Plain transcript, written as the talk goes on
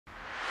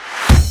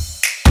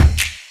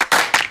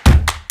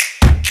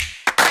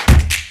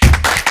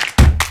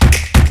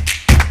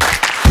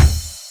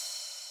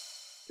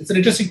it's an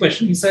interesting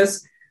question. He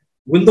says,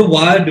 will the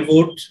wire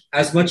devote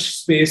as much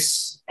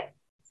space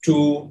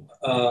to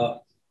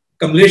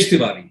Kamlesh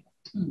Tiwari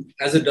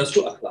as it does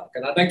to Akhlaq?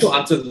 And I'd like to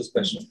answer this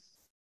question.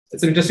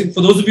 It's interesting.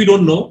 For those of you who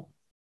don't know,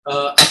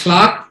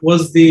 Akhlaq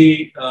was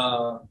the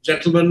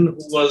gentleman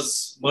who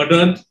was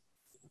murdered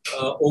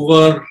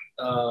over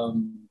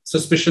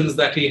suspicions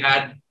that he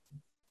had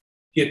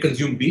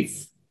consumed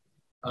beef.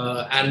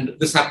 And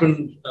this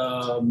happened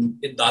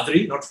in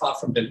Dadri, not far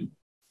from Delhi.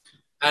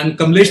 And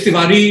Kamlesh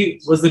Tiwari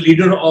was the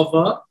leader of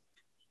a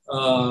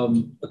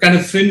kind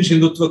of fringe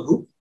Hindutva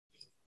group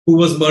who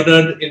was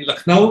murdered in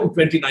Lucknow in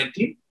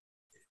 2019.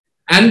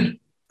 And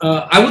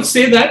I would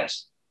say that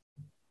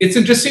it's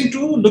interesting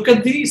to look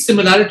at the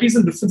similarities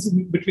and differences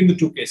between the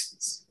two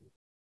cases.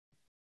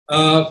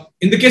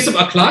 In the case of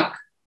Akhlaq,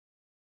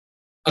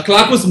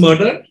 Akhlaq was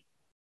murdered.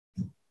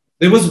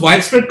 There was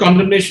widespread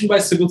condemnation by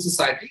civil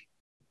society.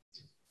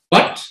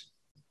 But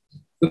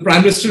the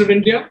Prime Minister of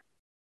India,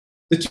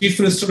 the Chief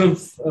Minister of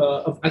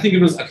I think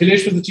it was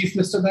Akhilesh was the Chief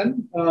Minister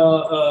then,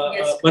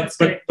 yes, but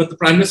the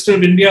Prime Minister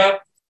of India,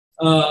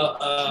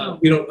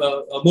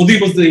 Modi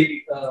was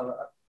the,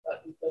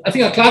 I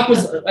think Akhlaq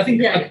was, I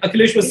think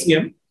Akhilesh was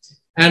CM.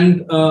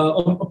 And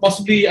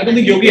possibly, I don't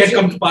think Yogi had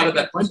come to power at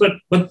that point,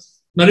 but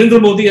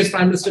Narendra Modi as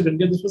Prime Minister of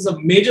India, this was a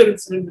major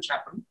incident which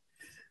happened.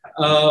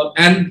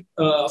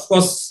 Of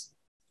course,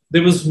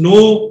 there was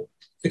no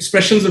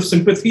expressions of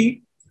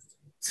sympathy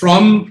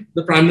from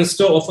the Prime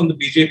Minister or from the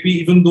BJP,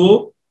 even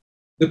though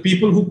the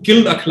people who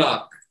killed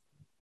Akhlaq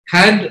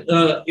had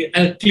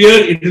a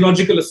clear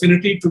ideological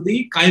affinity to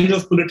the kind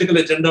of political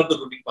agenda of the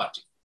ruling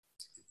party.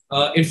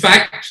 In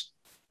fact,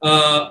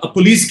 a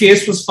police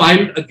case was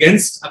filed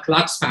against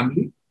Akhlaq's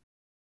family,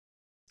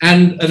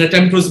 and an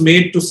attempt was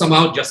made to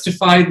somehow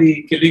justify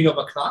the killing of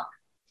Akhlaq.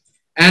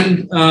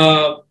 And,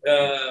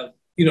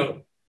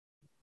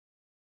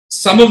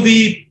 some of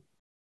the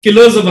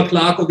killers of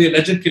Akhlaq, or the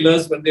alleged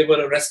killers, when they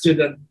were arrested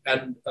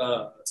and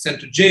sent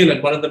to jail,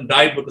 and one of them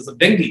died because of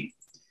dengue,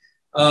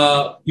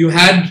 you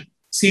had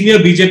senior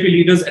BJP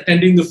leaders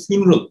attending the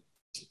funeral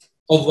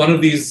of one of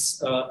these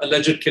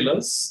alleged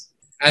killers,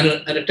 and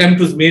an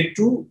attempt was made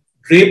to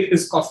drape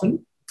his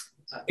coffin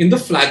in the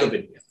flag of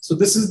India. So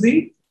this is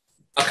the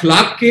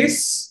Akhlaq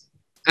case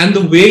and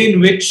the way in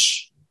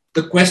which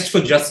the quest for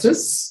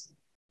justice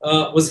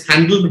was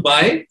handled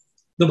by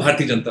the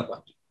Bharatiya Janata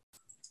Party.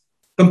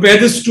 Compare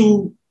this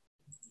to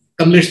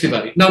Kamlesh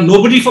Tiwari. Now,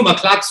 nobody from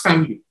Akhlaq's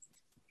family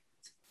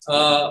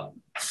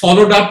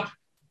followed up,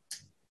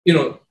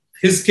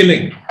 his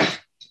killing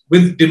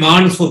with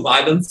demands for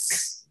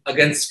violence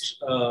against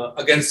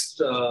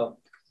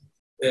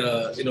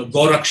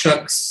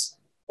Gorakshaks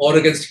or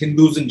against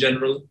Hindus in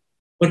general.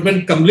 But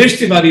when Kamlesh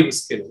Tiwari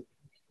was killed,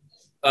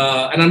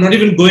 and I'm not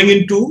even going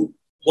into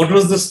what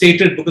was the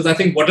stated, because I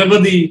think whatever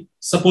the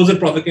supposed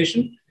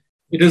provocation,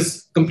 it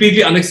is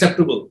completely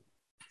unacceptable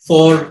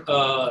for,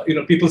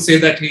 people say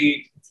that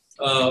he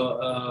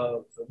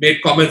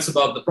made comments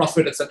about the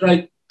Prophet,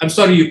 etc. I'm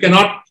sorry, you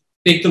cannot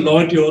take the law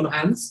into your own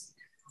hands.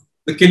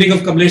 The killing of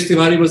Kamlesh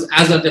Tiwari was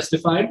as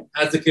unjustified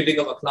as the killing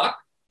of Akhlaq.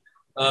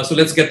 So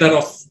let's get that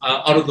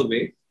out of the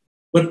way.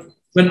 But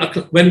when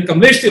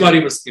Kamlesh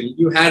Tiwari was killed,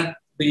 you had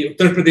the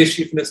Uttar Pradesh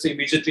Chief Minister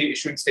immediately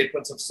issuing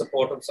statements of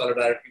support and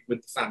solidarity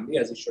with the family,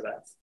 as he should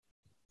have.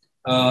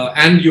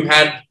 And you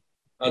had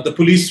the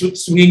police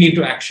swinging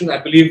into action. I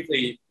believe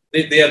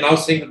they are now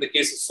saying that the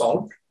case is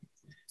solved.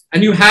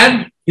 And you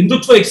had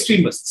Hindutva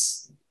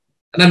extremists.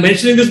 And I'm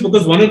mentioning this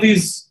because one of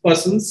these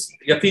persons,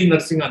 Yati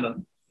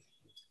Narsinghanand,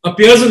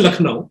 appears in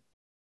Lucknow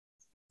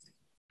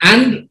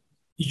and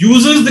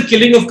uses the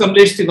killing of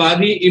Kamlesh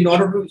Tiwari in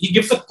order to, he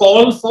gives a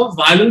call for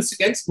violence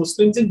against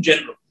Muslims in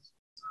general.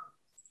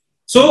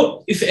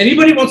 So if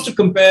anybody wants to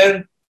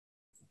compare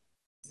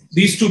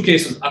these two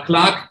cases,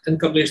 Akhlaq and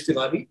Kamlesh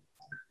Tiwari,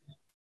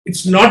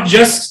 it's not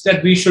just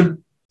that we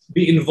should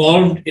be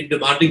involved in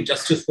demanding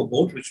justice for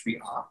both, which we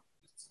are.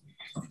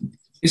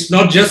 It's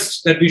not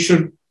just that we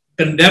should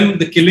condemn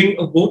the killing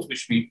of both,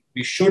 which we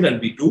should and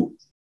we do.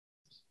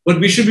 But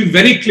we should be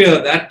very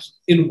clear that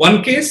in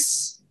one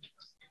case,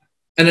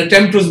 an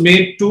attempt was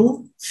made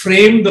to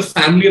frame the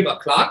family of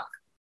Akhlaq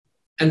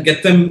and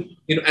get them,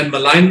 and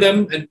malign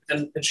them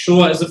and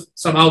show as if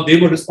somehow they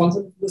were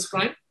responsible for this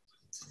crime.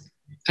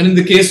 And in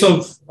the case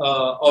of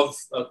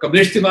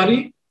Kamlesh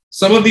Tiwari,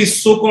 some of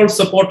these so-called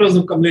supporters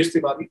of Kamlesh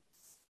Tiwari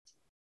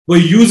were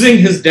using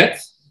his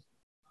death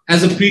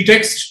as a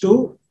pretext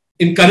to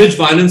encourage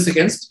violence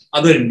against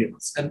other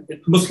Indians and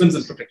Muslims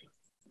in particular.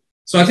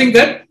 So I think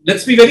that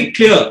let's be very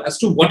clear as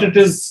to what it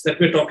is that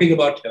we're talking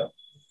about here.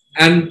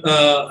 And,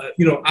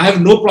 I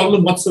have no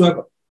problem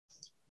whatsoever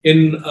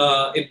in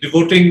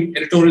devoting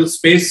editorial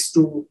space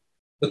to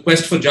the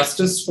quest for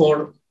justice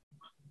for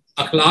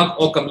Akhlaq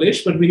or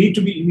Kamlesh, but we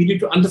need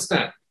to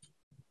understand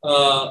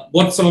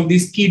what some of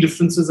these key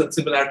differences and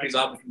similarities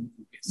are between